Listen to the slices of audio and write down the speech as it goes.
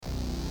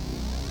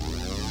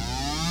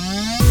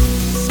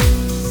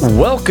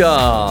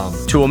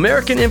Welcome to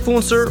American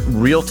Influencer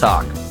Real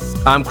Talk.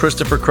 I'm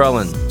Christopher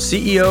Krellin,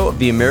 CEO of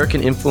the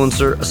American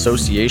Influencer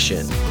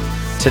Association.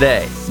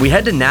 Today, we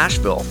head to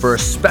Nashville for a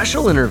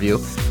special interview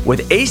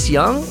with Ace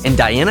Young and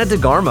Diana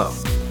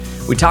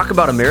DeGarmo. We talk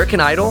about American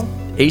Idol,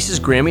 Ace's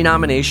Grammy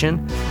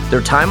nomination, their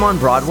time on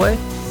Broadway,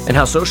 and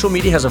how social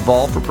media has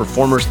evolved for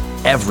performers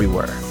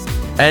everywhere.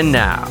 And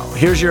now,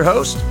 here's your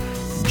host,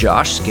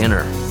 Josh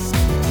Skinner.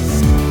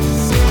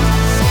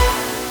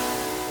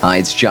 Hi,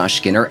 it's Josh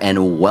Skinner,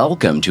 and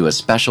welcome to a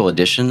special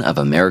edition of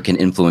American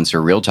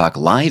Influencer Real Talk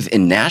live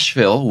in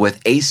Nashville with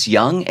Ace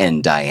Young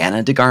and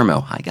Diana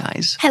DeGarmo. Hi,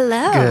 guys.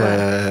 Hello.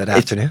 Good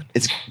afternoon.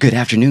 It's good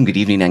afternoon, good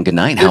evening, and good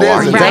night. How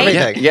are you?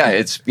 Right? Yeah,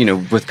 it's,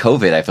 with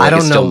COVID, I feel like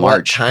it's still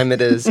March. I don't know what time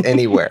it is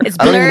anywhere. It's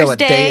I don't even know Blur's what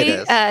day it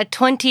is. Day,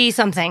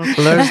 20-something.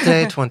 Blur's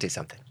Day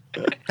 20-something.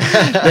 Now,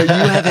 you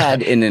have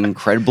had an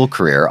incredible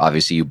career.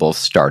 Obviously, you both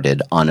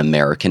started on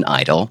American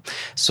Idol.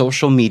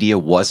 Social media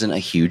wasn't a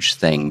huge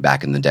thing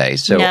back in the day.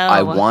 So No.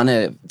 I want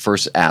to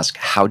first ask,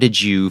 how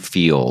did you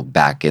feel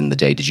back in the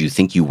day? Did you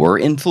think you were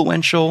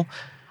influential?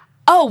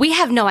 Oh, we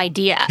have no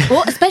idea.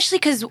 Well, especially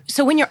because,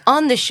 so when you're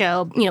on the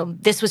show,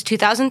 this was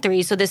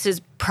 2003, so this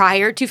is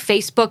prior to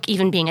Facebook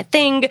even being a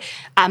thing.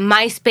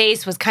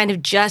 MySpace was kind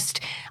of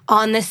just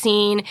on the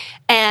scene.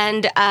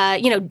 And,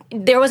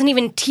 there wasn't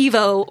even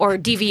TiVo or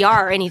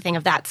DVR or anything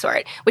of that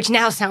sort, which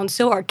now sounds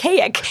so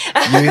archaic.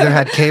 You either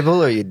had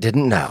cable or you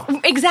didn't know.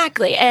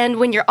 Exactly. And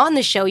when you're on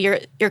the show, you're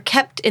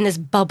kept in this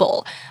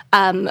bubble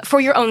for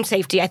your own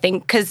safety, I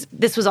think, because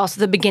this was also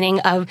the beginning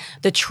of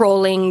the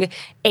trolling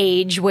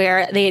age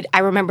where I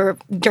remember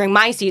during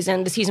my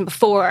season, the season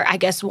before, I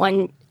guess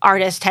one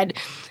artist had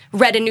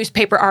read a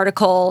newspaper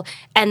article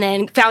and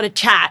then found a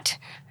chat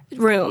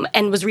room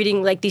and was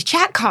reading like these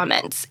chat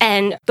comments,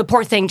 and the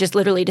poor thing just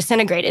literally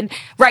disintegrated,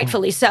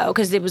 rightfully so,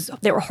 because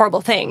they were horrible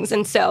things.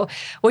 And so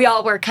we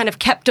all were kind of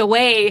kept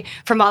away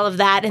from all of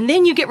that, and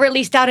then you get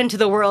released out into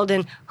the world,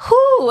 and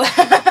whoo,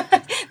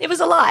 it was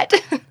a lot.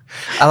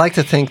 I like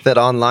to think that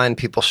online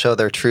people show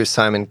their true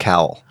Simon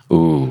Cowell.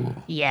 Ooh.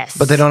 Yes.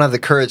 But they don't have the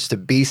courage to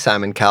be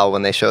Simon Cowell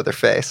when they show their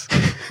face.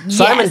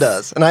 Simon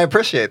does, and I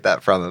appreciate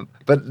that from him.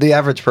 But the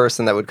average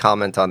person that would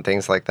comment on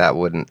things like that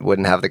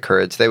wouldn't have the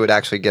courage. They would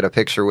actually get a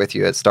picture with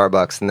you at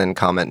Starbucks and then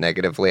comment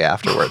negatively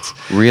afterwards.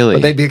 Really?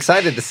 But they'd be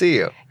excited to see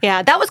you.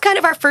 Yeah, that was kind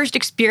of our first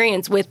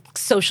experience with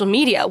social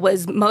media,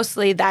 was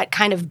mostly that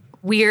kind of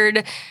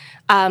weird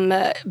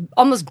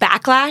almost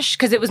backlash,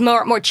 because it was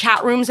more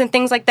chat rooms and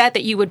things like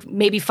that you would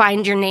maybe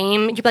find your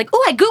name. You'd be like,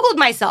 oh, I Googled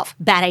myself.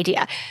 Bad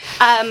idea.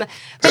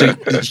 So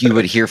you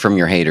would hear from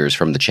your haters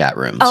from the chat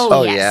rooms.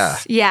 Oh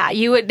yes. Yeah.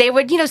 They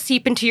would,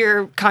 seep into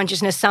your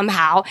consciousness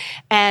somehow.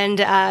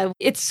 And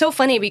it's so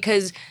funny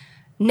because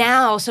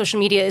now social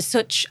media is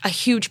such a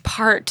huge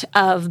part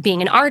of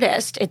being an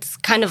artist. It's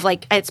kind of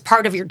like, it's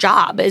part of your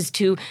job is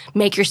to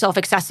make yourself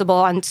accessible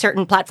on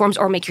certain platforms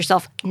or make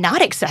yourself not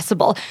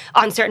accessible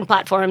on certain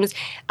platforms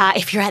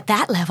if you're at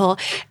that level.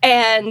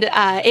 And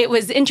it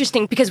was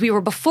interesting because we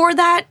were before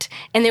that,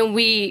 and then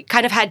we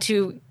kind of had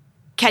to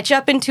catch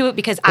up into it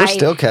because We're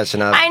still catching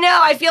up. I know.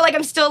 I feel like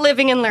I'm still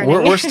living and learning.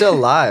 We're still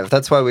live.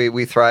 That's why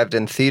we thrived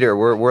in theater.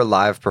 We're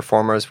live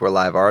performers. We're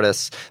live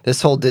artists.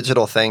 This whole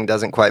digital thing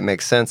doesn't quite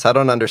make sense. I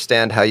don't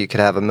understand how you could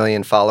have 1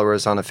 million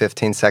followers on a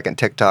 15-second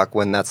TikTok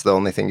when that's the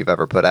only thing you've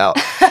ever put out.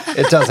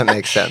 It doesn't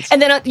make sense.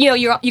 And then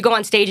you go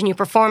on stage and you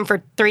perform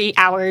for 3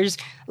 hours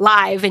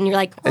live, and you're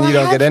like, well, and you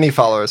don't get any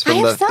followers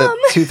from the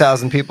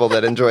 2,000 people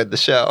that enjoyed the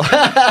show.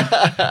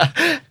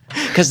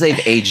 Because they've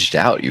aged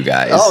out, you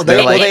guys. Oh,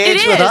 they It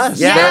aged with is,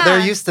 us. yeah. They're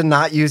used to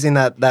not using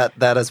that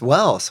as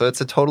well. So it's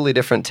a totally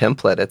different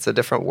template. It's a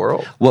different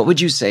world. What would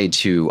you say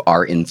to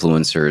our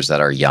influencers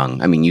that are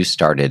young? I mean, you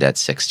started at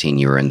 16.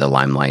 You were in the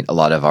limelight. A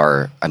lot of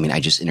I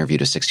just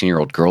interviewed a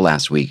 16-year-old girl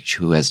last week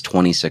who has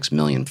 26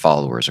 million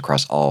followers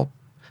across all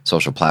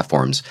social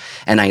platforms.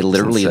 And I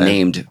literally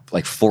named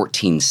like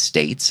 14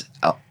 states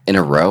in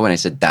a row. And I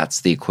said,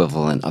 that's the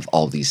equivalent of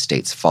all these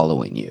states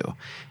following you.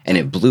 And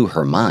it blew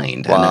her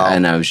mind. Wow.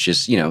 And I was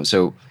just,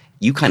 so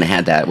you kind of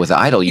had that with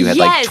Idol. You had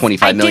like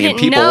 25 million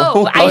people.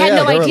 Know. I had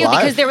no they were idea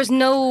live. because there was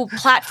no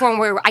platform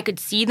where I could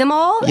see them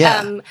all.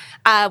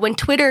 Yeah. When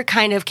Twitter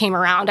kind of came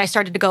around, I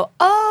started to go,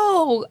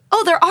 oh,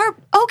 there are,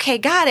 okay,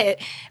 got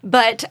it.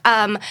 But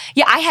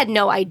I had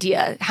no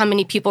idea how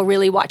many people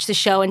really watch the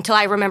show until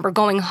I remember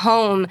going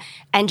home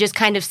and just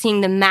kind of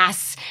seeing the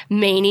mass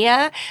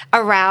mania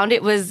around.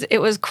 It was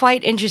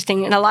quite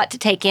interesting and a lot to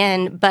take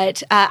in.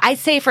 But I'd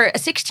say for a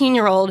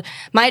 16-year-old,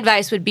 my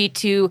advice would be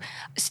to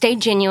stay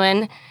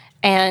genuine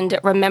and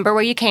remember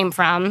where you came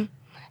from.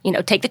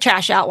 Take the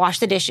trash out, wash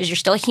the dishes. You're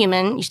still a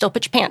human. You still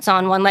put your pants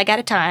on one leg at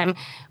a time.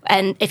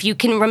 And if you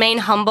can remain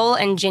humble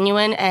and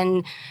genuine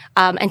and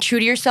true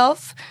to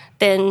yourself,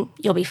 then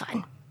you'll be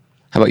fine.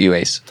 How about you,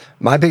 Ace?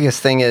 My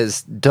biggest thing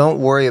is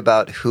don't worry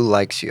about who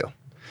likes you.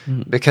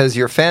 because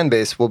your fan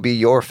base will be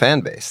your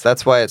fan base.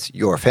 That's why it's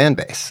your fan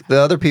base. The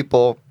other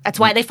people... That's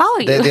why they follow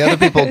you. The other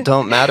people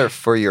don't matter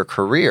for your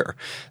career.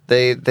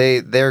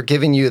 They're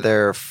giving you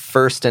their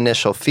first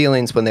initial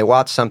feelings when they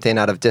watch something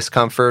out of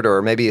discomfort,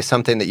 or maybe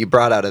something that you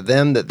brought out of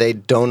them that they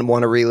don't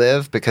want to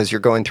relive because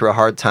you're going through a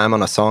hard time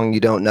on a song you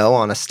don't know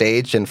on a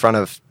stage in front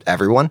of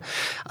everyone.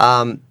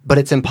 But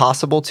it's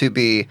impossible to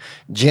be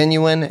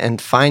genuine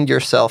and find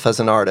yourself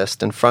as an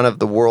artist in front of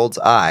the world's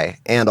eye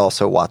and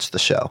also watch the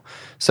show.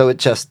 So it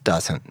just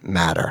doesn't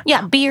matter.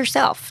 Yeah, be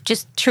yourself.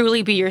 Just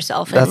truly be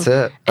yourself. That's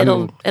it.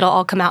 It'll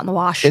all come out in the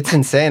wash. It's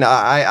insane.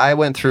 I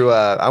went through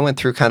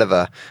kind of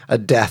a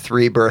death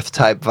rebirth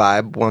type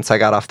vibe once I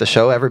got off the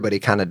show. Everybody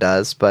kind of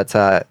does, but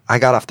I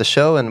got off the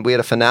show and we had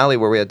a finale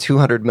where we had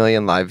 200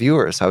 million live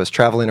viewers. I was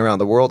traveling around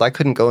the world. I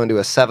couldn't go into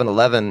a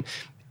 7-Eleven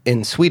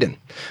in Sweden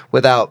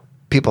without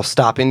people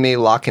stopping me,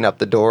 locking up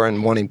the door,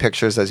 and wanting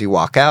pictures as you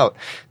walk out.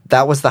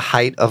 That was the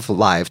height of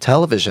live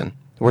television.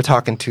 We're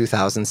talking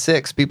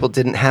 2006. People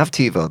didn't have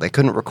TiVo. They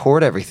couldn't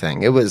record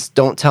everything. It was,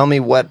 don't tell me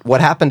what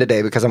happened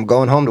today because I'm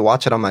going home to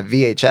watch it on my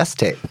VHS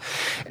tape.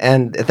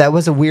 And that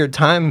was a weird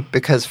time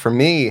because for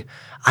me,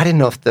 I didn't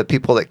know if the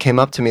people that came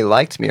up to me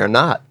liked me or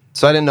not.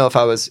 So I didn't know if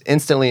I was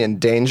instantly in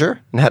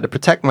danger and had to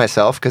protect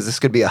myself because this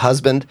could be a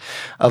husband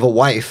of a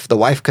wife. The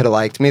wife could have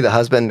liked me. The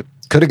husband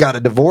could have got a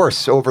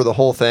divorce over the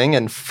whole thing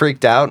and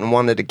freaked out and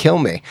wanted to kill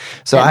me.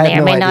 So that I had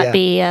no may idea. not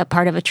be a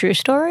part of a true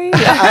story.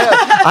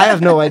 I have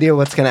no idea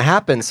what's going to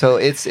happen. So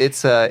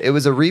it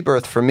was a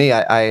rebirth for me.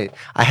 I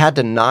had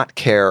to not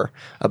care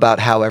about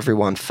how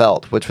everyone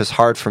felt, which was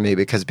hard for me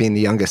because being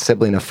the youngest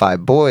sibling of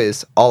 5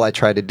 boys, all I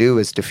tried to do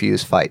was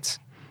diffuse fights.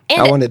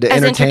 And I wanted to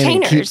as entertain and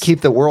entertainers.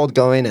 keep the world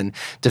going and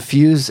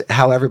diffuse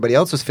how everybody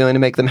else was feeling to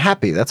make them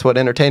happy. That's what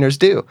entertainers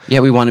do. Yeah,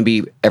 we want to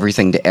be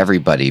everything to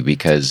everybody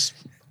because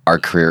our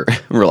career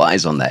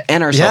relies on that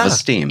and our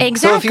self-esteem.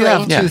 Exactly. So if you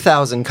have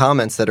 2,000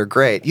 comments that are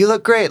great, you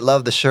look great,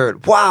 love the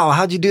shirt, wow,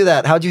 how'd you do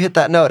that? How'd you hit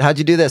that note? How'd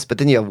you do this? But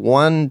then you have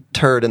one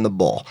turd in the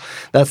bowl.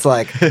 That's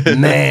like,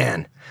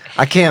 man,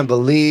 I can't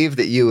believe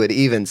that you would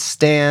even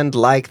stand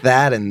like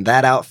that in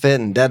that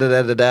outfit and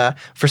da-da-da-da-da.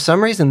 For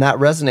some reason, that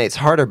resonates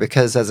harder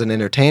because as an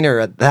entertainer,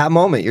 at that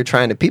moment, you're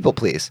trying to people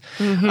please.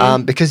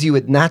 Because you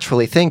would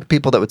naturally think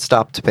people that would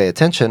stop to pay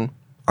attention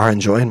are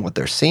enjoying what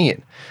they're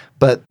seeing.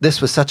 But this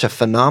was such a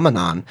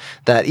phenomenon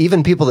that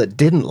even people that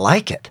didn't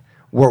like it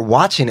were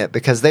watching it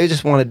because they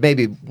just wanted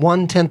maybe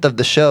 1/10 of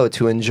the show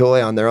to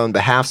enjoy on their own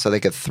behalf so they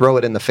could throw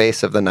it in the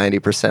face of the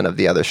 90% of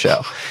the other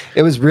show.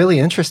 It was really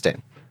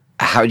interesting.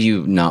 How do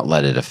you not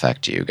let it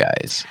affect you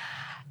guys?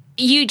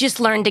 You just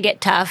learn to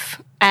get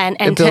tough. And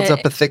it builds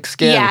up a thick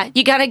skin. Yeah,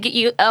 you got to get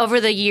you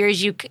over the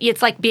years.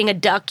 It's like being a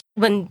duck.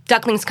 When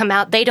ducklings come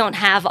out, they don't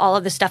have all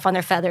of the stuff on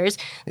their feathers.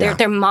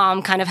 Their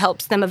mom kind of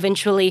helps them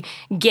eventually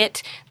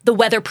get the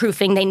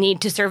weatherproofing they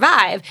need to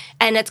survive.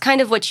 And it's kind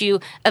of what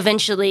you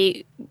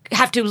eventually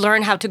have to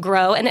learn how to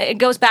grow. And it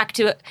goes back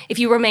to if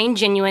you remain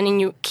genuine and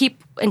you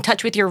keep in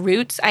touch with your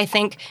roots, I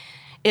think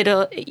it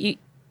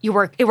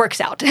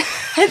works out.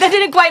 That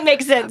didn't quite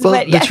make sense. Well,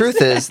 but yes.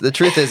 the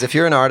truth is, if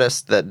you're an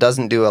artist that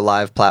doesn't do a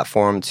live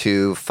platform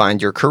to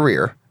find your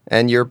career,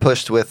 and you're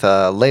pushed with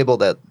a label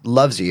that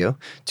loves you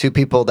to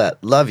people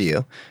that love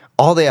you,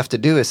 all they have to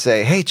do is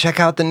say, hey, check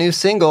out the new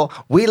single.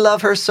 We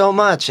love her so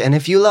much. And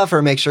if you love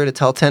her, make sure to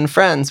tell 10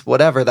 friends,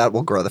 whatever, that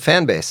will grow the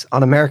fan base.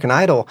 On American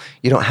Idol,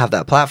 you don't have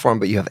that platform,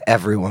 but you have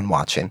everyone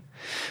watching.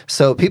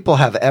 So people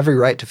have every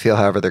right to feel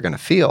however they're going to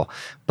feel.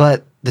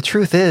 But the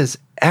truth is,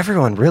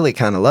 everyone really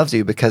kind of loves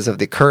you because of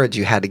the courage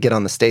you had to get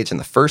on the stage in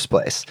the first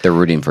place. They're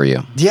rooting for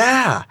you.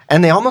 Yeah.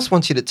 And they almost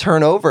want you to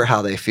turn over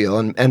how they feel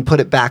and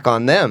put it back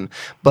on them.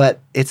 But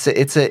it's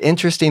an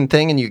interesting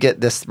thing, and you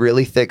get this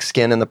really thick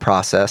skin in the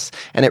process,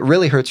 and it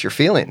really hurts your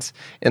feelings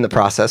in the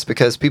process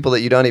because people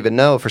that you don't even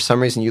know, for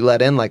some reason, you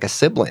let in like a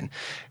sibling.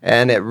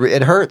 And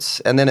it hurts,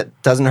 and then it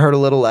doesn't hurt a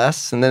little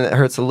less, and then it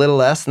hurts a little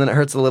less, and then it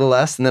hurts a little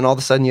less, and then all of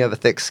a sudden you have a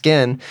thick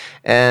skin,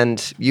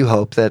 and you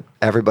hope that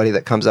everybody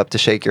that comes up to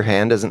shake your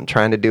hand isn't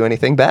trying to do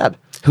anything bad.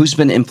 Who's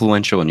been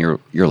influential in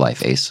your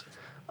life, Ace?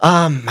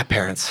 My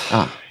parents.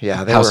 Oh.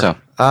 Yeah, How so?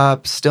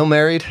 Still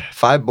married,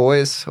 5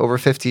 boys, over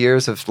 50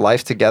 years of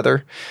life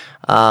together.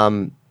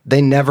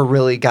 They never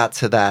really got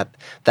to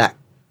that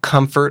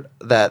comfort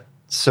that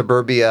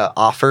suburbia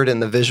offered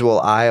in the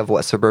visual eye of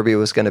what suburbia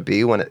was going to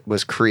be when it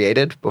was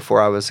created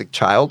before I was a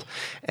child,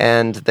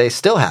 and they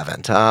still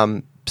haven't.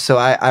 So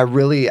I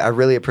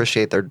really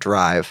appreciate their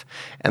drive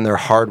and their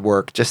hard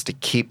work just to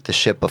keep the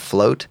ship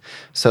afloat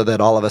so that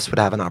all of us would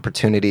have an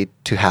opportunity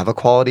to have a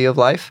quality of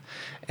life.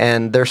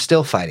 And they're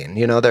still fighting.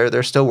 You know,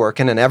 they're still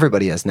working, and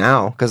everybody is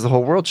now because the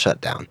whole world shut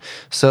down.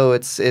 So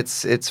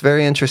it's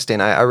very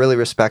interesting. I really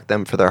respect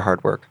them for their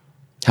hard work.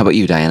 How about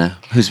you, Diana?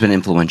 Who's been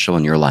influential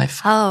in your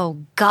life? Oh,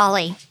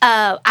 golly.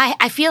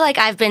 I feel like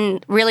I've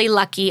been really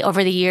lucky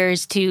over the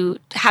years to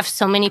have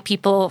so many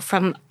people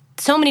from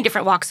so many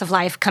different walks of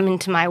life come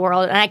into my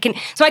world, and I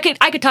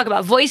could talk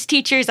about voice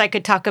teachers. I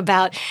could talk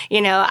about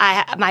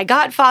my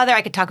godfather.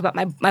 I could talk about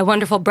my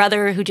wonderful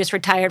brother who just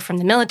retired from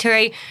the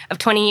military of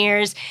 20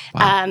 years.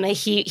 Wow.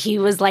 He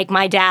was like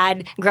my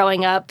dad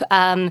growing up.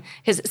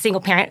 His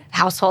single parent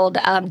household.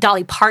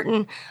 Dolly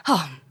Parton.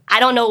 Oh. I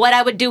don't know what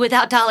I would do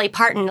without Dolly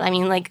Parton. I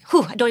mean, I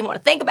don't even want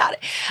to think about it.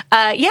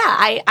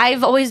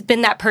 I've always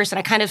been that person.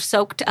 I kind of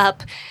soaked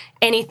up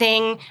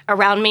anything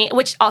around me,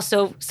 which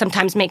also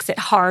sometimes makes it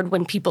hard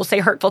when people say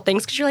hurtful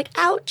things because you're like,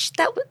 ouch,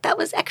 that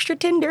was extra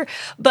tender.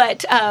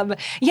 But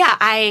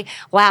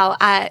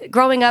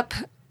growing up,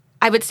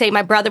 I would say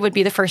my brother would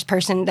be the first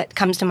person that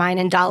comes to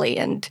mind, and Dolly,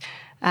 and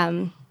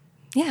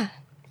yeah.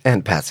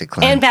 And Patsy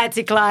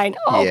Cline.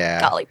 Oh,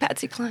 yeah. Golly,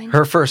 Patsy Cline.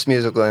 Her first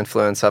musical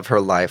influence of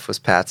her life was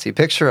Patsy.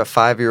 Picture a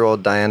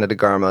 5-year-old Diana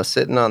DeGarmo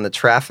sitting on the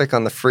traffic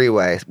on the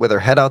freeway with her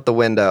head out the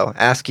window,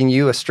 asking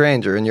you, a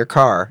stranger in your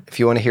car, if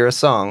you want to hear a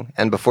song,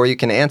 and before you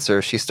can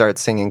answer, she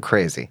starts singing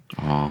Crazy.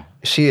 Aww.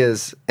 She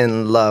is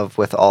in love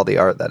with all the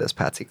art that is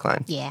Patsy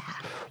Cline. Yeah.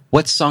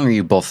 What song are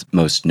you both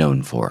most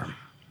known for?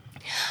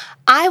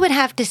 I would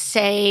have to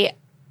say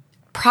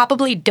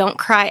probably Don't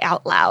Cry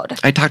Out Loud.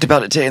 I talked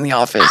about it today in the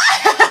office.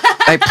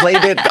 I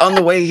played it on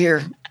the way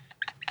here.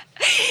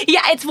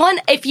 Yeah, it's one,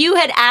 if you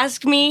had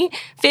asked me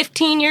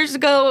 15 years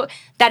ago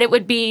that it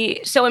would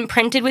be so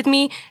imprinted with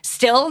me,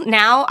 still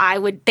now I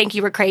would think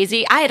you were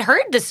crazy. I had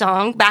heard the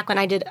song back when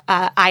I did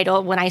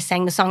Idol, when I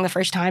sang the song the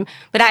first time,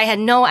 but I had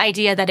no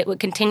idea that it would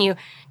continue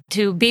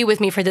to be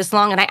with me for this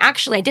long. And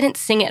I didn't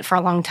sing it for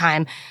a long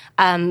time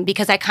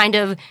because I kind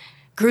of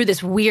grew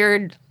this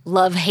weird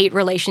love-hate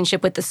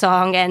relationship with the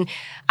song. And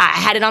I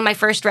had it on my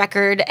first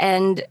record,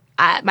 and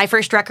my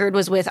first record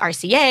was with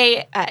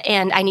RCA,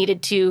 and I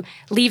needed to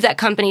leave that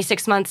company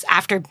 6 months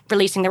after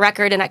releasing the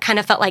record, and I kind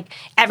of felt like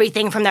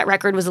everything from that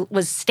record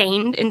was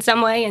stained in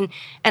some way, and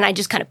I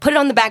just kind of put it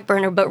on the back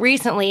burner. But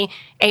recently,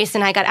 Ace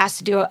and I got asked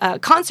to do a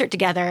concert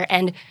together,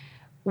 and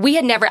we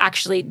had never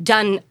actually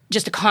done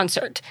just a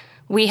concert.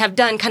 We have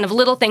done kind of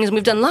little things, and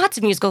we've done lots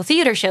of musical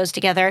theater shows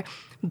together,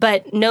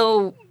 but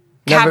no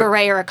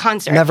cabaret or a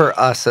concert. Never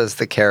us as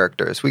the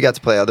characters. We got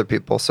to play other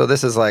people. So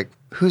this is like,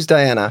 who's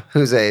Diana?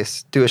 Who's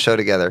Ace? Do a show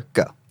together.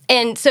 Go.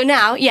 And so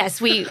now, yes,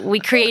 we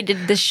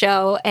created the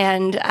show,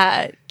 and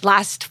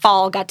last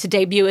fall got to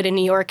debut it in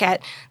New York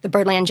at the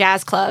Birdland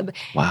Jazz Club.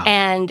 Wow.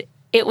 And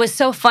it was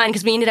so fun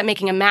because we ended up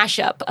making a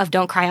mashup of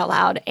Don't Cry Out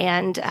Loud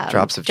and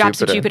Drops of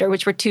Jupiter,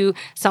 which were two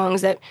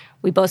songs that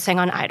we both sang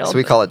on Idol. So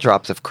we call it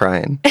Drops of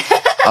Crying.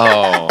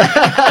 Oh,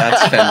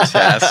 that's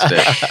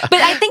fantastic.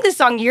 But I think the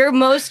song you're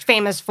most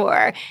famous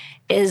for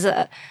is...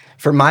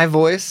 For my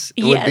voice,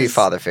 it would be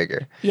Father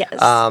Figure.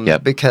 Yes.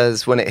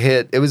 Because when it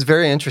hit, it was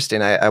very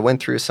interesting. I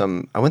went through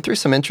some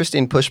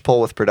interesting push-pull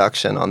with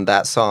production on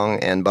that song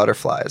and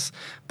Butterflies.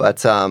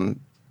 But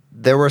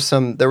there were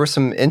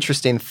some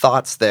interesting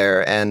thoughts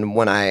there. And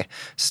when I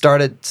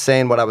started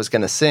saying what I was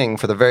going to sing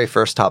for the very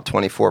first Top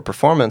 24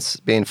 performance,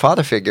 being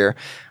Father Figure,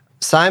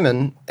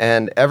 Simon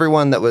and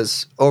everyone that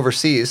was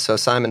overseas, so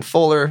Simon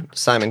Fuller,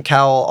 Simon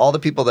Cowell, all the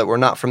people that were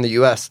not from the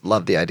U.S.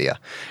 loved the idea.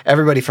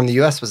 Everybody from the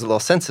U.S. was a little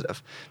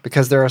sensitive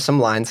because there are some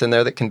lines in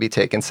there that can be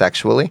taken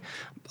sexually.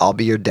 I'll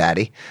be your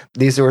daddy.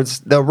 These words,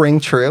 they'll ring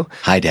true.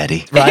 Hi,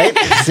 daddy. Right?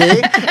 See?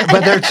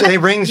 But they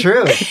ring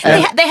true.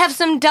 They have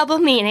some double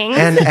meanings.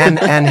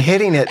 And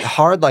hitting it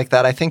hard like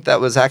that, I think that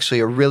was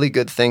actually a really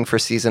good thing for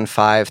season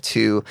 5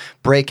 to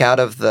break out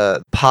of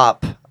the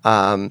pop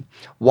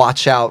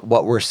watch out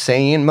what we're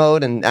saying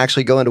mode and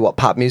actually go into what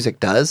pop music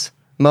does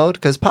mode,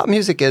 because pop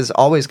music is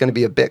always going to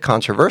be a bit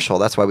controversial.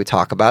 That's why we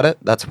talk about it.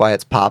 That's why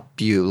it's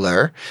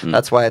popular.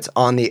 That's why it's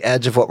on the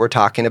edge of what we're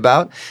talking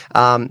about.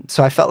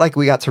 So I felt like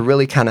we got to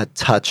really kind of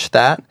touch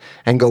that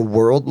and go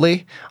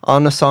worldly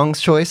on a song's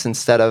choice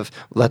instead of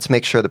let's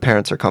make sure the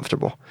parents are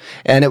comfortable.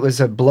 And it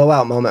was a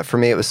blowout moment for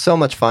me. It was so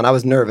much fun. I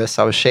was nervous.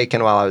 I was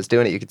shaking while I was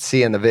doing it. You could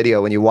see in the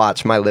video when you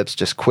watch my lips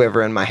just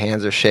quivering, my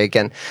hands are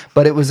shaking.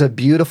 But it was a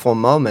beautiful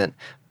moment.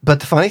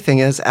 But the funny thing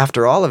is,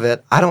 after all of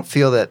it, I don't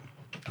feel that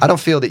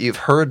you've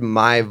heard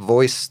my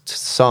voiced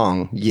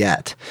song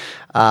yet.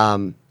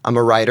 I'm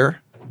a writer.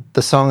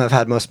 The song I've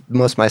had most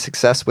of my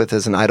success with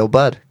is an Idol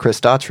bud, Chris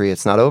Daughtry,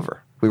 It's Not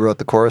Over. We wrote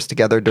the chorus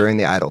together during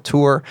the Idol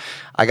tour.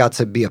 I got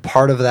to be a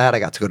part of that. I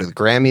got to go to the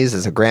Grammys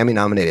as a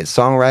Grammy-nominated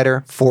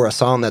songwriter for a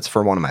song that's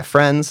for one of my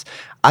friends.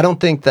 I don't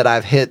think that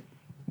I've hit...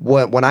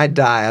 When I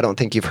die, I don't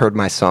think you've heard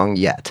my song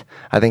yet.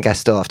 I think I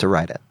still have to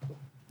write it.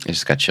 I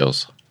just got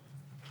chills.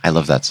 I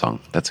love that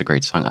song. That's a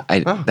great song.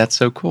 That's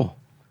so cool.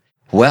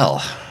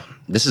 Well,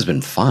 this has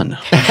been fun.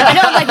 I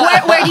know,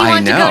 like, where do you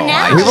want to go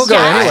now? We will go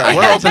anywhere.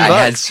 We're open books.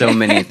 I had so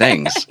many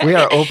things. We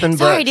are open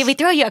books. Sorry, did we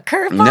throw you a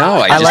curveball? No,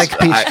 I like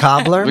peach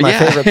cobbler. My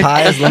favorite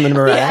pie is lemon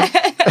meringue.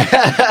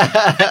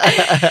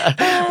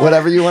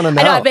 Whatever you want to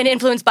know. I know I've been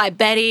influenced by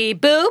Betty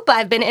Boop.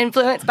 I've been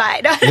influenced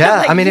by... Yeah,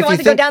 like, I mean, if you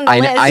think... think... Go down the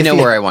list. I know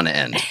where I want to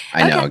end.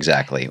 I know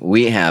exactly.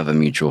 We have a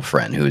mutual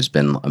friend who has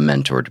been a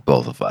mentor to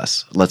both of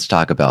us. Let's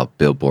talk about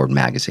Billboard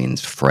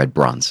Magazine's Fred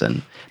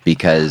Bronson,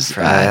 because...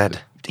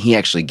 he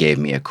actually gave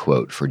me a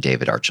quote for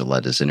David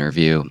Archuleta's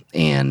interview,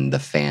 and the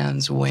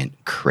fans went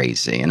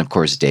crazy. And of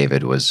course,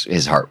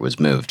 his heart was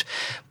moved.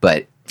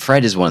 But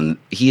Fred is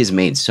he has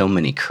made so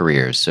many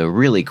careers. So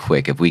really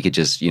quick, if we could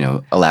just,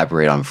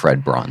 elaborate on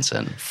Fred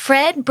Bronson.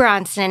 Fred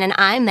Bronson and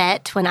I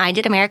met when I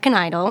did American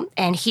Idol,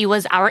 and he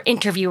was our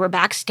interviewer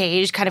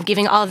backstage, kind of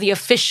giving all the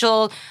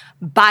official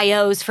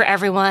bios for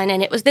everyone.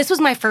 And this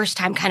was my first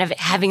time kind of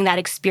having that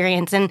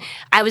experience. And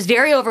I was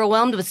very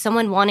overwhelmed with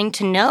someone wanting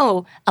to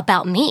know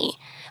about me.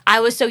 I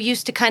was so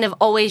used to kind of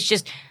always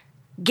just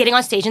getting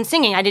on stage and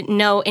singing. I didn't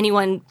know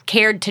anyone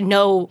cared to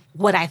know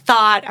what I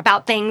thought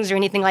about things or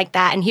anything like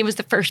that. And he was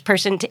the first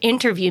person to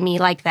interview me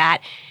like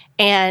that.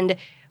 And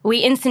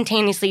we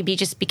instantaneously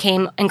just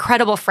became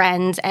incredible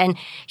friends. And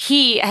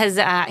he's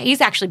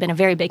actually been a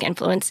very big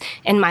influence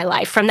in my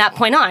life from that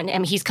point on. I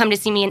mean, he's come to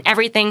see me in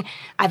everything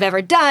I've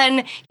ever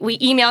done. We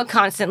email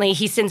constantly.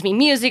 He sends me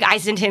music. I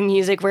send him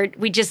music. We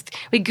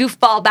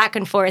goofball back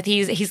and forth.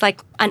 He's like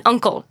an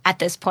uncle at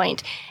this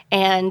point.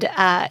 And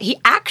he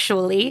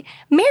actually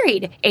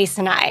married Ace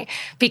and I,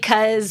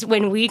 because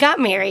when we got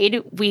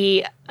married,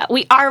 we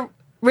are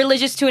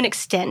religious to an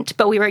extent,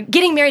 but we were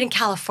getting married in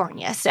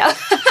California. So,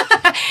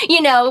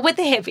 with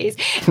the hippies.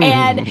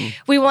 And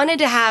we wanted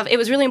to it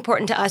was really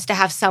important to us to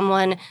have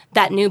someone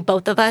that knew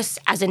both of us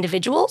as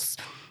individuals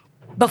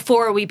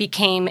before we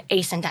became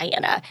Ace and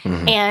Diana.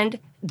 Mm-hmm. And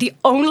the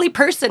only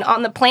person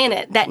on the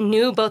planet that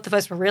knew both of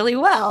us really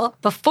well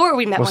before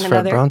we met one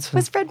another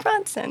was Fred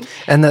Bronson.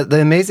 And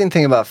the amazing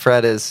thing about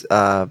Fred is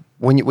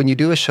when you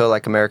do a show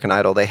like American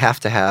Idol, they have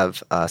to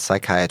have a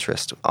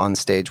psychiatrist on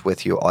stage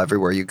with you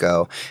everywhere you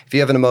go. If you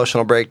have an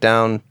emotional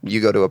breakdown,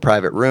 you go to a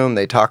private room,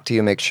 they talk to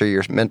you, make sure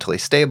you're mentally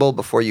stable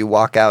before you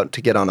walk out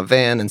to get on a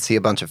van and see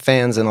a bunch of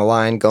fans in a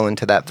line go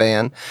into that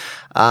van.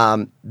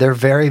 They're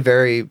very,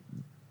 very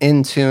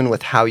in tune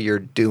with how you're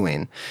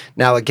doing.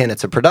 Now, again,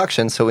 it's a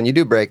production, so when you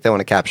do break, they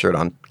want to capture it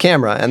on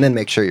camera and then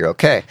make sure you're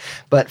okay.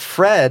 But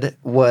Fred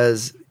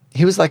was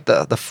like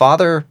the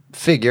father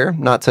figure,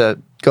 not to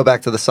go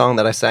back to the song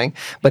that I sang,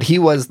 but he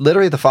was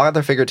literally the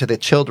father figure to the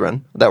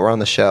children that were on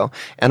the show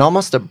and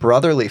almost a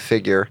brotherly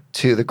figure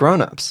to the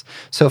grown-ups.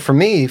 So for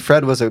me,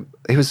 Fred was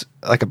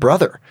like a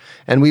brother,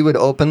 and we would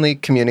openly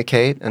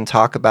communicate and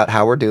talk about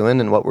how we're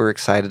doing and what we're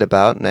excited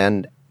about,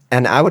 and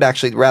I would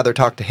actually rather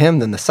talk to him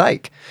than the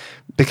psych,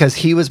 because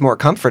he was more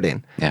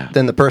comforting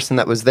than the person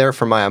that was there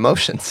for my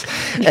emotions.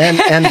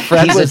 And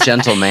Fred he's a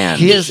gentle man.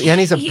 He is, and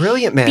he's a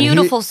brilliant man.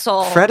 Beautiful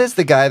soul. Fred is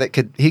the guy that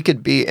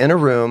could be in a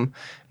room,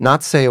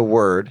 not say a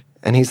word,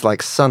 and he's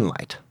like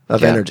sunlight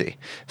of energy.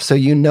 So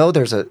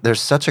there's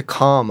such a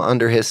calm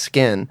under his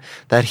skin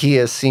that he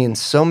has seen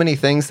so many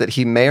things that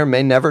he may or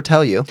may never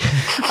tell you.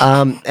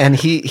 And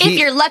he if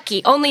you're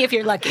lucky, only if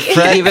you're lucky.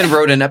 Fred even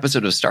wrote an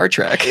episode of Star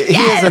Trek. He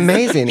is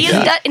amazing.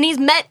 And he's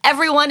met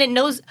everyone and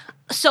knows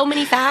so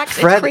many facts.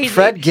 It's crazy.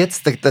 Fred gets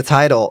the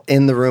title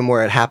in the room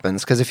where it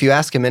happens, because if you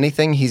ask him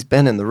anything, he's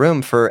been in the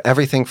room for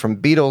everything from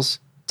Beatles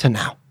to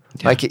now.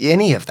 Yeah. Like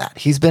any of that.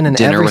 He's been in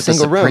Dinner every with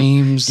single the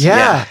Supremes. room.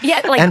 Yeah.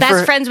 Like and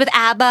best friends with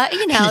ABBA,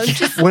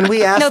 just when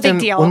we asked no big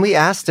deal. When we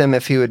asked him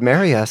if he would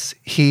marry us,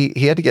 he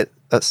had to get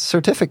a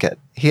certificate.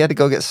 He had to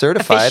go get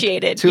certified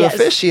to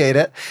officiate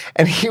it,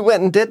 and he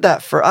went and did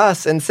that for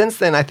us. And since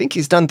then, I think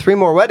he's done 3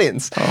 more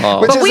weddings,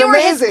 which is we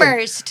amazing. Were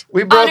his first.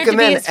 We broke him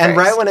in, and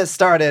right when it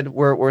started,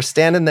 we're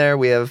standing there.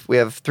 We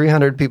have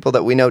 300 people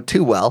that we know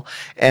too well,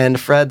 and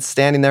Fred's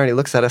standing there, and he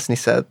looks at us and he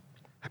said,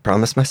 "I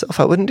promised myself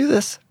I wouldn't do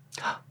this."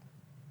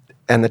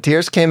 And the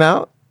tears came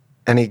out,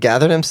 and he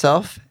gathered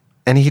himself,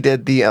 and he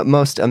did the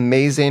most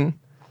amazing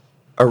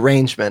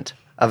arrangement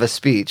of a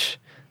speech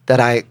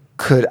that I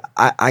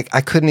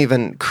couldn't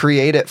even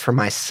create it for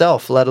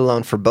myself, let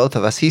alone for both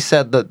of us. He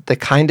said the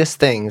kindest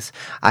things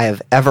I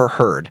have ever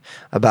heard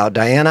about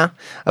Diana,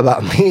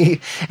 about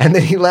me, and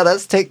then he let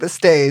us take the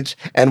stage,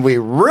 and we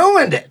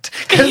ruined it.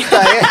 Because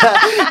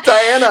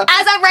Diana...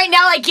 As I'm right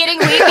now, like, getting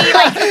weepy,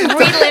 like,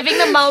 reliving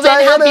the moment,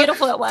 how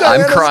beautiful it was.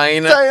 I'm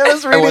crying.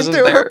 Diana's reading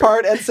through her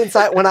part, and since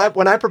when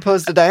I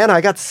proposed to Diana,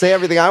 I got to say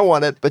everything I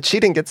wanted, but she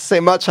didn't get to say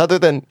much other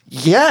than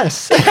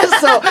yes.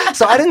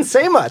 so I didn't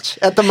say much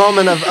at the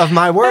moment of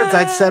my words.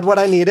 I'd said what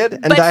I needed,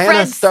 and Diana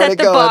Fred started set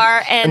the going.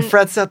 Bar and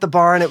Fred set the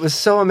bar, and it was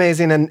so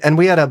amazing. And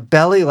we had a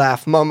belly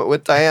laugh moment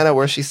with Diana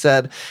where she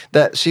said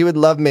that she would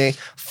love me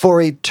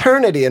for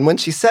eternity. And when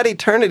she said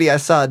eternity, I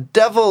saw a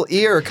devil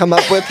ear come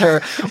up with her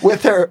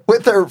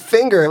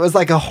finger. It was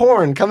like a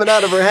horn coming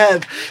out of her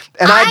head,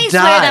 and I died.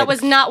 Swear that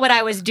was not what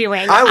I was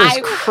doing. I was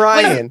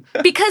crying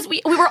because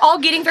we were all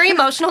getting very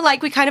emotional,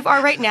 like we kind of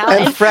are right now.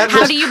 And Fred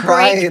how do you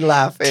crying, break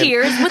laughing.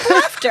 tears with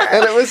laughter?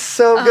 And it was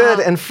so good.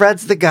 And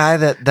Fred's the guy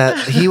that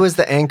he was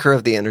the anchor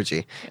of the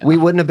energy. Yeah. We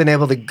wouldn't have been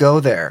able to go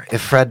there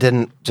if Fred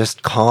didn't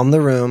just calm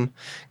the room,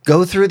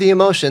 go through the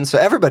emotion so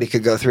everybody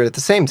could go through it at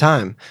the same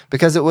time,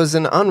 because it was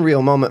an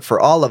unreal moment for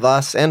all of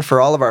us and for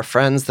all of our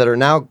friends that are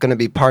now going to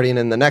be partying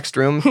in the next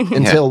room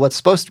until what's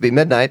supposed to be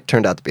midnight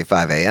turned out to be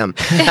 5 a.m.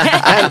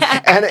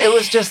 and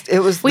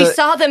we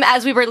saw them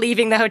as we were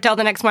leaving the hotel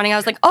the next morning. I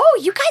was like, oh,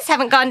 you guys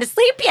haven't gone to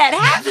sleep yet,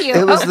 have you?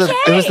 It was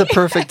the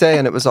perfect day,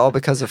 and it was all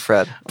because of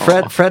Fred.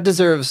 Fred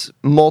deserves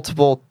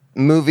multiple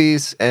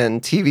movies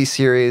and TV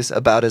series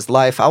about his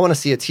life. I want to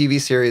see a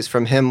TV series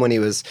from him when he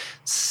was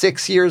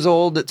 6 years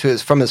old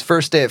from his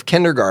first day of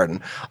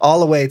kindergarten all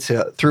the way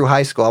through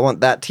high school. I want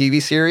that TV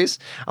series.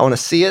 I want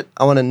to see it.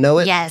 I want to know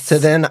it. Yes. To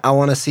then I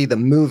want to see the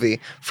movie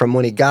from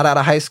when he got out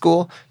of high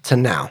school to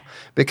now,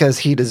 because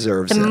he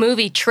deserves the it.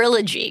 movie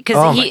trilogy,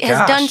 because he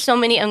has done so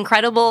many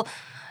incredible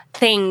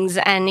things,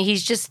 and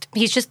he's just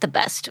the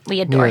best.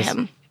 We adore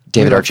him.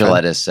 David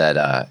Archuleta said,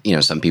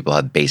 some people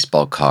have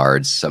baseball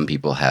cards. Some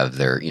people have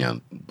their,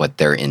 what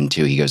they're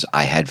into. He goes,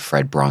 I had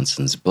Fred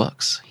Bronson's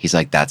books. He's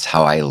like, that's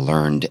how I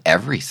learned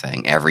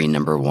everything. Every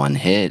 #1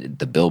 hit,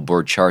 the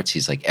Billboard charts.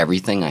 He's like,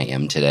 everything I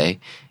am today,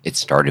 it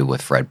started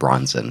with Fred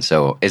Bronson.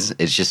 So it's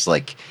just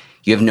like,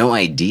 you have no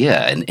idea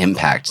an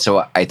impact.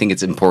 So I think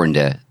it's important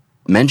to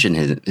mention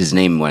his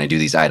name when I do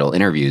these Idol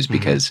interviews,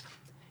 because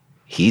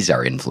he's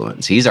our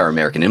influence. He's our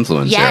American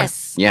influencer. Yes.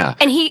 Yeah.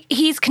 And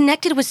he's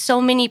connected with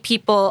so many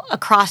people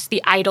across the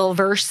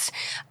Idolverse.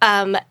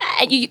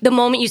 The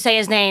moment you say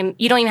his name,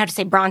 you don't even have to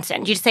say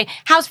Bronson. You just say,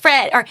 how's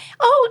Fred? Or,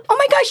 oh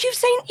my gosh,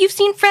 you've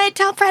seen Fred.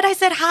 Tell Fred I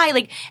said hi.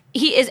 Like,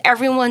 he is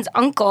everyone's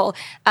uncle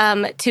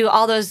to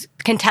all those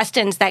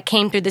contestants that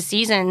came through the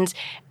seasons,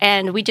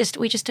 and we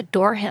just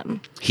adore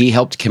him. He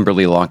helped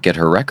Kimberly Locke get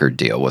her record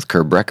deal with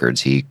Curb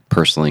Records. He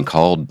personally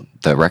called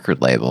the record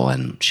label,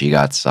 and she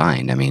got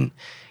signed. I mean,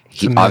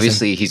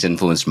 he's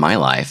influenced my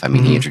life. I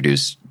mean, he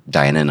introduced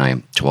Diana and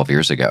I 12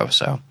 years ago,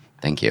 so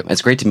thank you.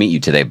 It's great to meet you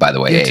today, by the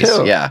way, Ace.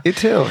 Too. Yeah. You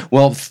too.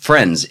 Well,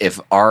 friends,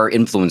 if our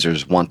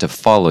influencers want to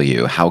follow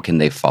you, how can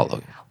they follow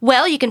you?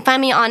 Well, you can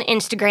find me on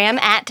Instagram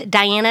at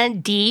Diana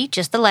D,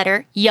 just the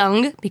letter,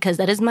 Young, because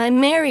that is my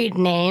married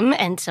name,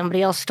 and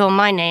somebody else stole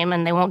my name,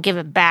 and they won't give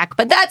it back.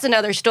 But that's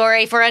another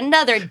story for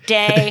another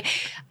day.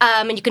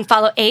 And you can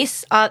follow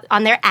Ace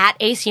on there at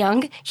Ace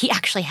Young. He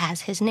actually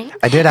has his name.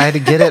 I did. I had to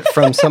get it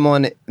from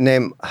someone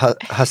named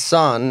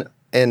Hassan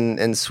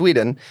in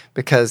Sweden,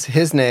 because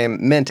his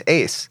name meant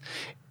ace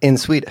in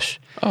Swedish.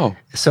 Oh.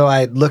 So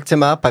I looked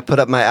him up, I put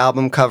up my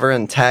album cover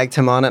and tagged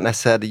him on it, and I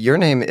said, your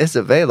name is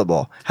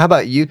available. How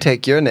about you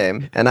take your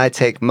name and I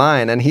take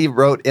mine? And he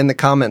wrote in the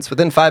comments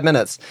within 5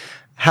 minutes,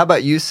 how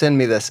about you send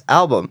me this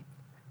album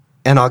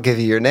and I'll give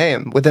you your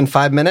name. Within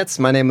 5 minutes,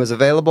 my name was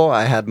available.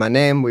 I had my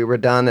name. We were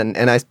done,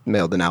 and I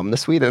mailed an album to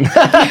Sweden.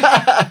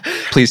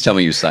 Please tell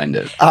me you signed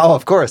it. Oh,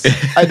 of course.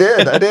 I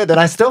did. And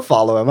I still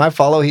follow him. I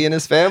follow he and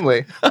his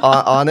family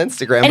on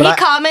Instagram. And he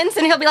comments,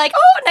 and he'll be like,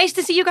 oh, nice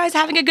to see you guys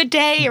having a good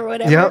day, or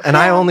whatever. Yeah, and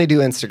I only do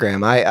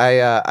Instagram.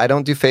 I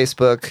don't do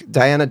Facebook.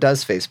 Diana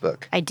does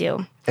Facebook. I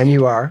do. And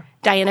you are?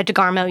 Diana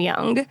DeGarmo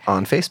Young.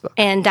 On Facebook.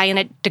 And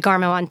Diana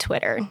DeGarmo on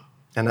Twitter.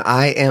 And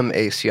I am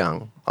Ace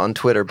Young on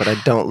Twitter, but I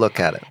don't look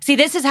at it. See,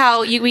 this is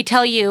how we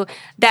tell you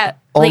that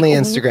only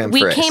Instagram.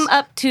 We came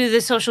up to the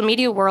social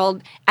media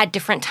world at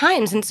different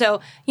times, and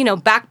so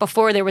back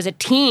before there was a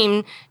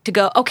team to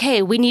go,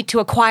 okay, we need to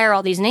acquire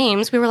all these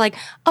names. We were like,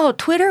 oh,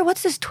 Twitter,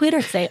 what's this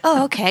Twitter thing?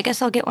 Oh, okay, I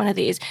guess I'll get one of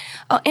these.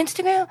 Oh,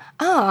 Instagram,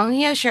 oh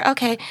yeah, sure,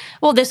 okay.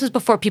 Well, this was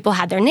before people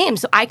had their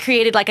names, so I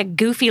created like a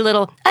goofy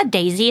little a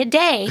Daisy a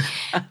Day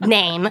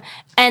name,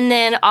 and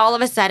then all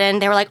of a sudden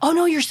they were like, oh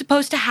no, you're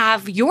supposed to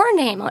have your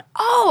name. I'm like,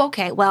 oh,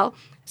 okay, well.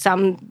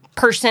 Some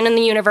person in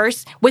the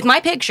universe with my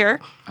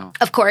picture,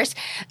 of course,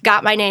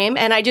 got my name,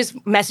 and I just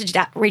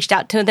reached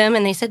out to them,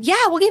 and they said,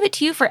 yeah, we'll give it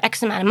to you for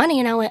X amount of money.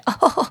 And I went,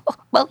 oh,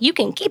 well, you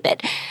can keep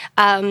it.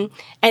 And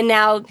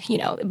now,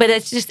 but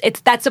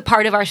that's a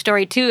part of our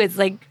story too. It's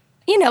like,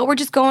 we're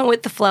just going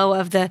with the flow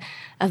of the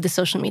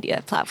social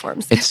media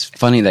platforms. It's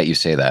funny that you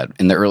say that.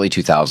 In the early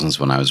 2000s,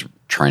 when I was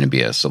trying to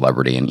be a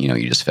celebrity, and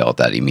you just felt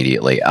that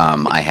immediately,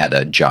 I had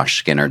a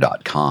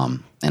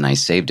joshskinner.com. And I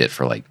saved it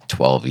for like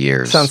 12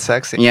 years. Sounds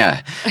sexy.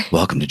 Yeah.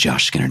 Welcome to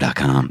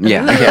joshskinner.com.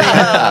 Yeah.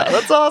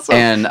 That's awesome.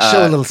 And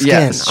show a little skin.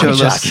 Yes, show a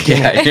little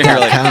skin. Yeah, you're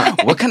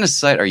like, what kind of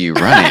site are you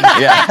running?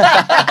 Yeah.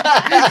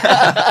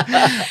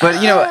 But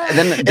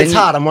then it's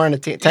hot. I'm wearing a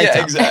tank top.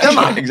 Exactly. Come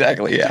on.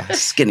 Exactly. Yeah.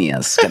 Skinny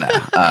as skinner.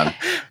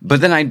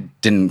 But then I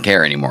didn't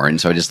care anymore,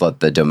 and so I just let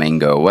the domain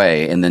go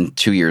away. And then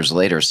 2 years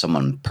later,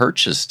 someone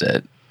purchased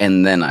it.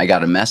 And then I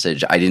got a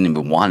message. I didn't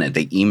even want it.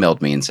 They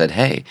emailed me and said,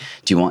 hey,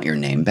 do you want your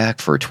name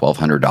back for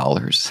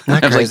 $1,200?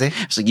 Not crazy.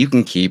 I was like, you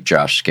can keep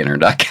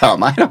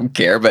joshskinner.com. I don't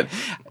care. But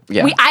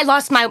yeah. I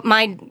lost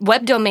my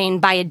web domain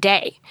by a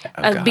day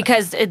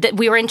because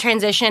we were in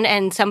transition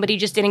and somebody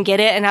just didn't get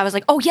it. And I was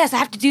like, oh, yes, I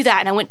have to do that.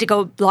 And I went to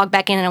go log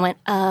back in and I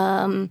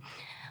went,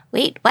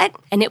 wait, what?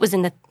 And it was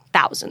in the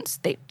thousands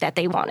that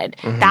they wanted,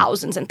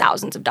 thousands and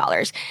thousands of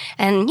dollars.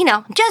 And,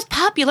 just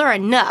popular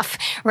enough,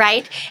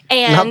 right?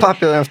 And not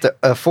popular enough to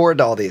afford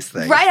all these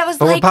things. Right, I was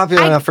but like, we're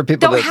popular enough for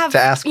people don't to have,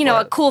 ask for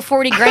a it. cool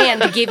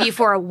 $40,000 to give you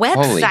for a website.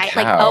 Holy Like,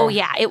 cow. oh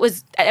yeah, it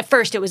was at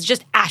first it was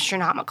just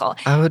astronomical.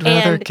 I would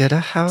rather And get a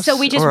house so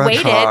we just or a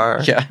waited. car.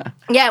 Yeah.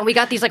 Yeah, and we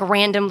got these like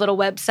random little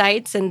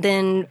websites, and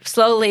then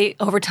slowly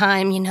over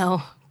time,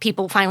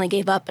 people finally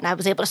gave up, and I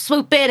was able to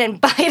swoop in and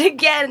buy it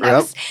again. And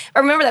Yep. I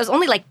remember that was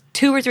only like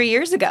 2 or 3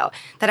 years ago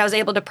that I was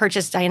able to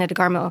purchase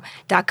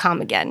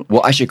DianaDeGarmo.com again.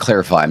 Well, I should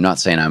clarify. I'm not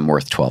saying I'm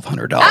worth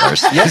 $1,200.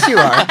 Yes, you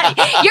are.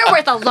 You're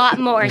worth a lot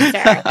more,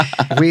 sir.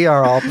 We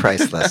are all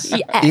priceless.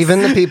 Yes.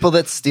 Even the people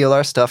that steal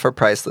our stuff are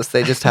priceless.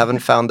 They just haven't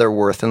found their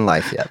worth in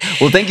life yet.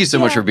 Well, thank you so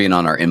much for being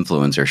on our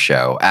influencer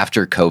show.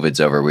 After COVID's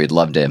over, we'd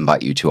love to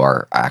invite you to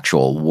our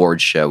actual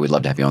awards show. We'd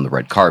love to have you on the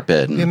red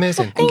carpet. And, Be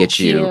amazing. And get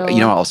Thank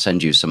you. I'll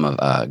send you some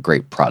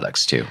great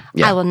products too.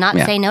 Yeah. I will not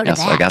say no to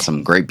So I got that.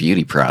 some great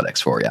beauty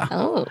products for you.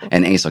 Oh.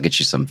 And Ace, I'll get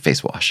you some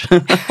face wash. I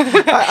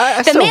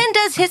The still- man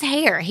does his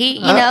hair. He,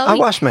 I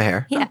wash my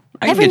hair yeah,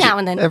 I can every get you- now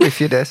and then. every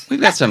few days.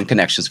 We've got some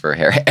connections for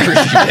hair every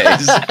few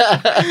days.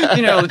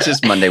 It's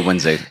just Monday,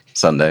 Wednesday,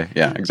 Sunday.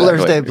 Yeah,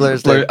 exactly.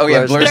 Blur's Day. Oh,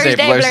 yeah, Blur's Blur's Day.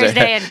 Blur's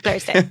Day, and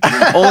Blur's Day.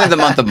 Only the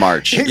month of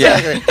March. Yeah.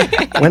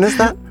 Exactly. When is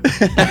that?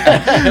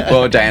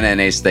 Well, Diana and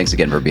Ace, thanks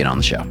again for being on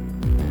the show.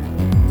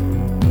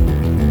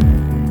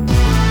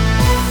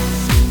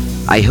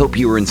 I hope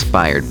you were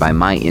inspired by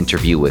my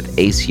interview with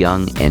Ace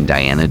Young and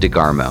Diana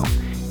DeGarmo.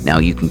 Now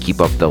you can keep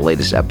up the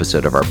latest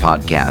episode of our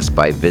podcast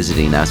by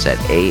visiting us at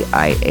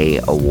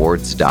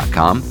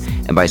AIAawards.com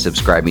and by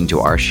subscribing to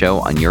our show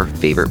on your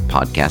favorite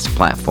podcast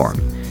platform.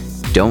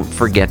 Don't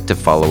forget to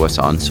follow us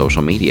on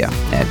social media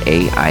at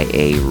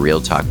AIA Real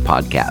Talk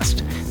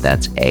Podcast.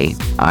 That's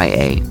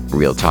AIA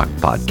Real Talk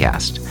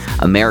Podcast.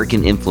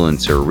 American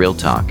Influencer Real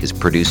Talk is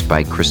produced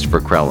by Christopher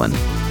Krellin,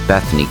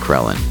 Bethany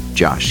Krellin,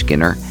 Josh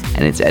Skinner,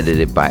 and it's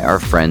edited by our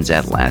friends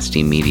at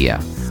Lasting Media.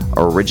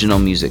 Original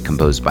music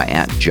composed by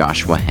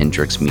 @Joshua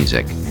Hendricks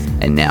Music.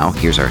 And now,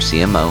 here's our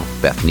CMO,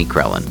 Bethany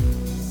Krellin.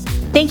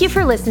 Thank you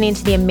for listening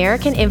to the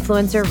American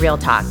Influencer Real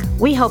Talk.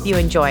 We hope you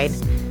enjoyed.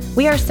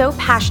 We are so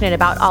passionate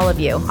about all of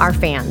you, our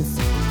fans.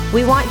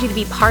 We want you to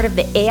be part of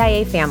the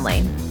AIA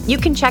family. You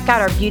can check out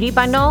our beauty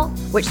bundle,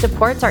 which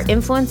supports our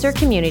influencer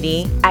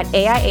community at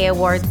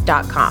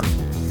AIAawards.com.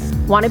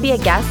 Want to be a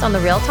guest on the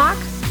Real Talk?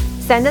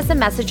 Send us a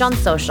message on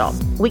social.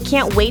 We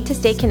can't wait to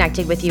stay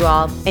connected with you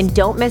all, and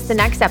don't miss the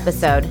next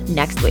episode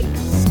next week.